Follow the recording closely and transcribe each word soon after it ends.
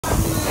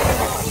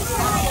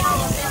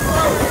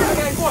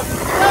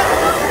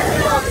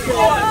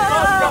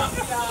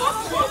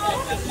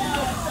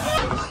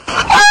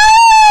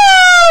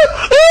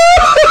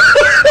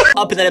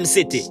Up in them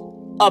city,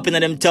 up in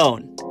them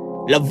town.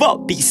 Love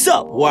up, peace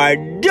up, war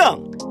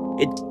down.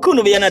 It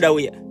couldn't be another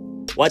way.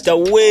 What a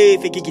way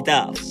to kick it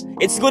off.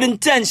 It's good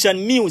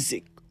intention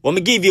music. When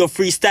we give you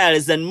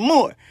freestyles and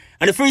more.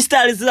 And the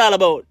freestyle is all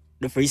about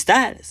the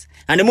freestyles.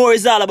 And the more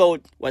is all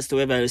about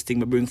whatsoever else thing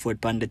we bring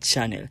forth on the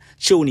channel.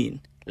 Tune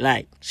in,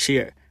 like,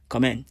 share,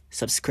 comment,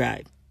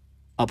 subscribe.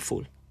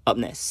 Upful,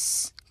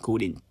 upness,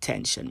 good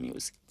intention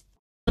music.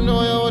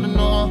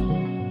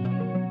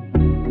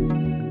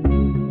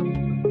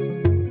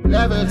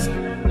 Levels,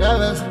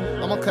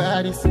 I'ma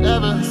call this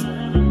levels.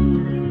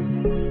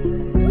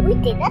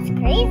 Wicked, that's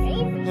crazy.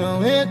 You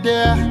wait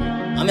there.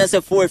 I'm gonna say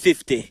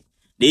 450.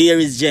 The year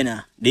is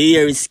Jenna, the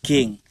year is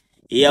King.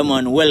 Yeah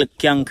man, well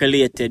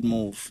calculated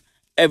move.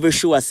 Every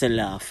show I sell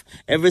off,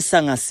 every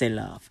song I sell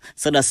off.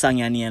 So the song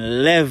you name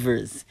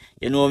Levels.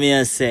 You know what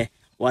I say?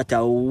 What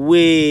a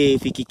way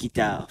to kick it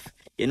off.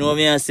 You know what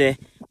I say?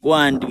 Go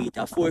and do it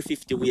a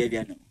 450 wave,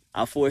 you know.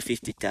 A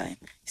 450 time.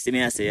 See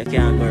me I say you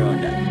can't go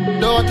around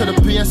that. Door to the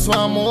place where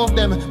I move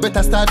them.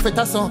 Better start fit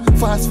a song.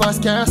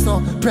 Fast car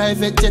song.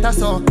 Private jet a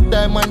song.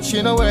 Diamond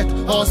she no worth.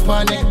 House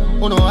panic.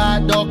 Uno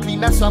hard dog clean.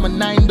 That's why I'm a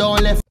 9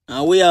 down left.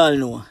 And we all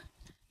know.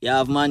 You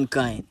have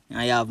mankind.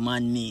 And you have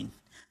man mean.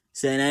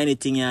 So in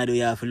anything you do,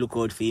 you have to look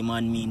out for your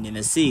man mean. Then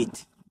you see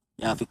it.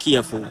 You have to be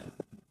careful.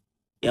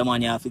 Yeah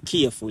man, you have to be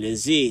careful. You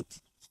see it.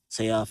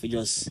 So you have to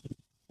just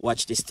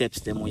watch the steps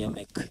them where you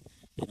make.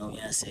 You know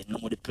what I say?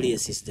 Know the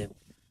places them.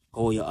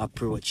 How you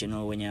approach, you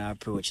know, when you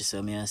approach.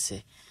 So I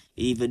say,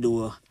 even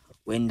though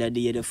when the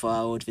day they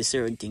fall out for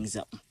certain things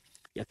happen,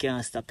 you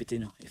can't stop it, you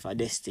know, if a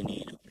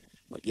destiny, you know.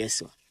 But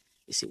guess what?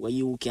 You see, what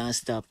you can't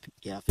stop,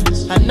 you have to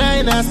just... And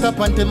I not stop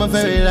until my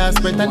very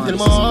last breath, until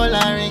my whole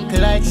I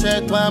wrinkle like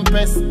shirt one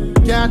press.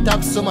 Can't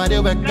tap somebody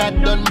where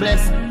God done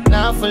bless.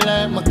 Now for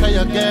life, my call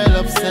your girl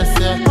obsessed,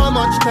 yeah. How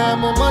much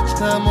time,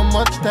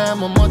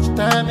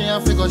 me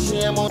have to go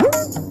shame out.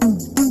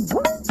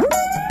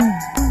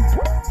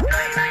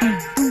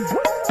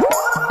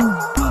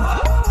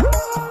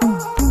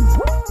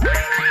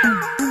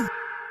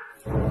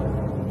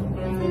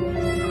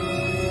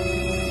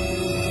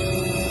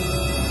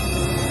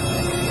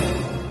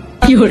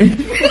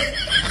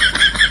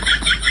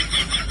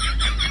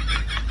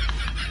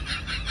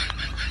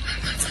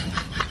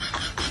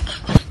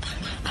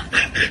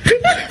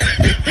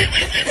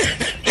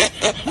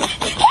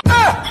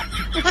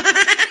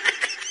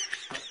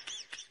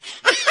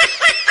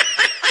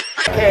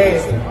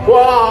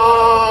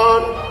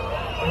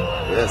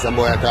 Yeah, some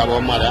boy talk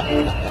about mother.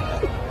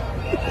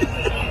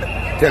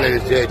 Tell her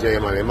this JJ,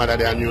 man. Mother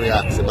there in New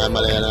York. See my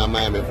mother in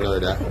Miami,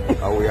 Florida.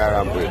 How we are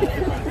ramping.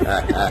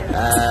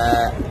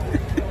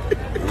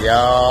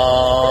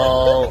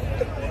 Yo,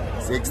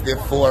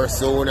 64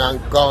 soon and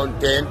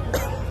counting.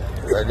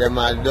 What them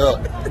I do?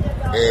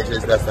 Age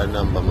is just a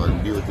number,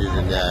 man. Beauty is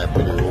in the eye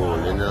for the whole,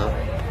 you know.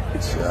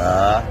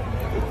 Sure.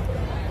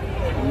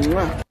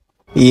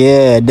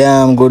 Yeah,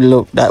 damn good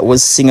look. That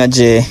was Singer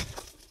J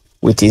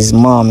with his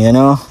mom, you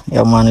know.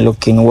 Yeah, man,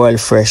 looking well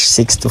fresh.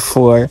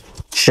 64.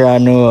 Sure,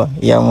 no.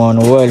 Yeah, man,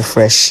 well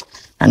fresh.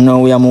 And now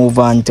we are move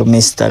on to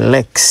Mr.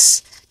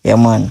 Lex. Yeah,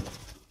 man.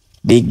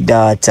 Big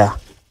daughter.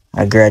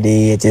 I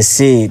graduate, you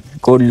see it.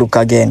 Good look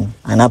again.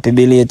 And happy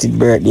belated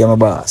birthday, my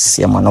boss.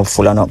 Yeah, man, up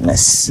full and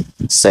upness.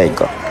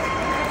 Psycho.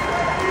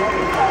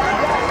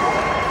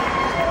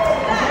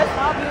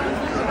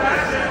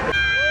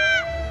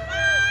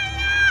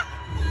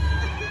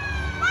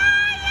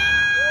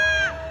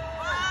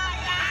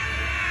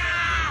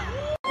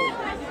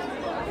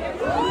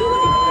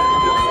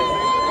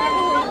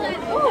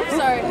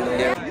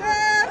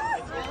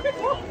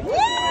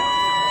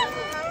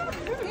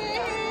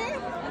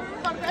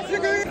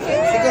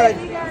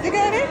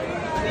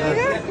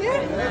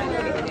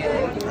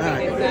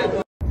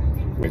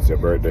 It's your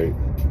birthday,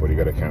 but you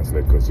gotta cancel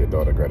it because your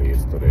daughter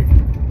graduates today.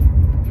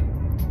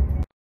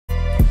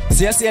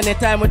 So you see,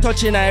 anytime we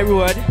touch in our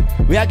road,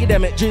 we are give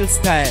them a drill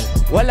style.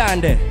 Well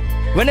on there.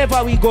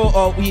 Whenever we go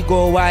out, we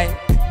go wild.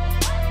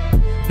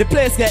 The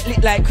place get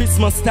lit like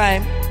Christmas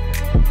time.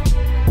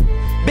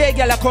 Big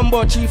girl come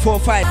about 3, 4,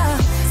 5.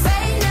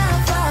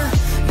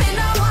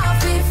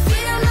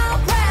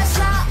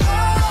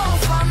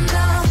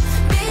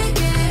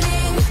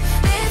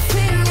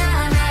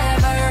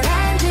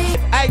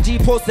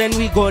 IG post then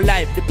we go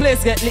live. The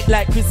place get lit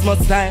like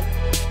Christmas time.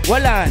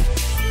 Well on.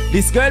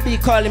 This girl be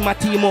calling my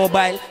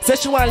T-Mobile. Say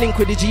she want link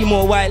with the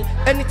G-Mobile.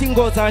 Anything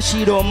goes on,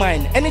 she don't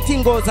mind.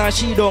 Anything goes on,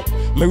 she don't.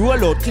 Me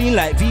roll out clean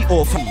like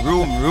VO5.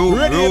 Room.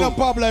 Ready in the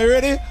Pablo,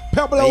 ready?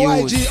 Pablo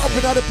YG up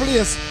in the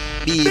place.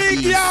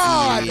 Big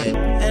yard.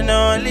 And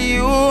only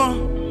you.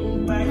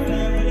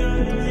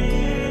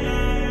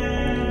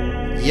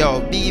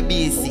 Yo,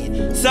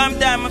 BBC.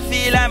 Sometimes I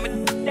feel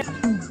I'm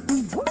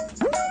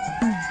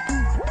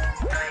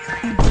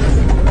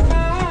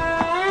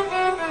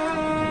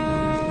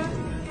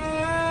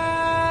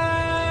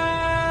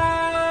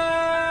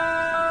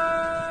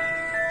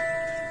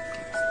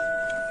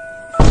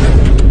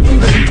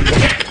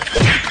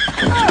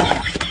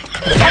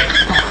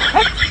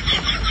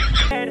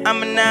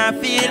I'm not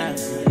feel.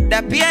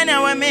 The pain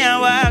when me I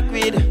walk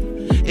with.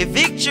 A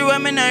victory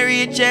when me not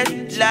reach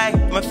it. Like,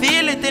 me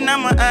feel it in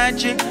my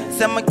artery.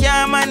 So I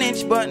can't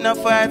manage but not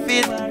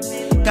forfeit.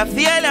 Can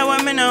feel it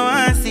when me no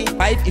want see.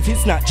 If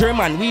it's not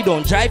German, we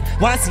don't drive.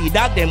 Once see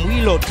dog them,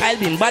 we load Kyle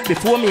been bad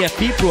before me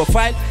FP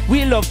profile.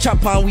 We love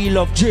chop and we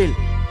love drill.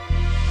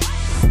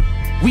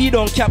 We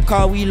don't cap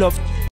car, we love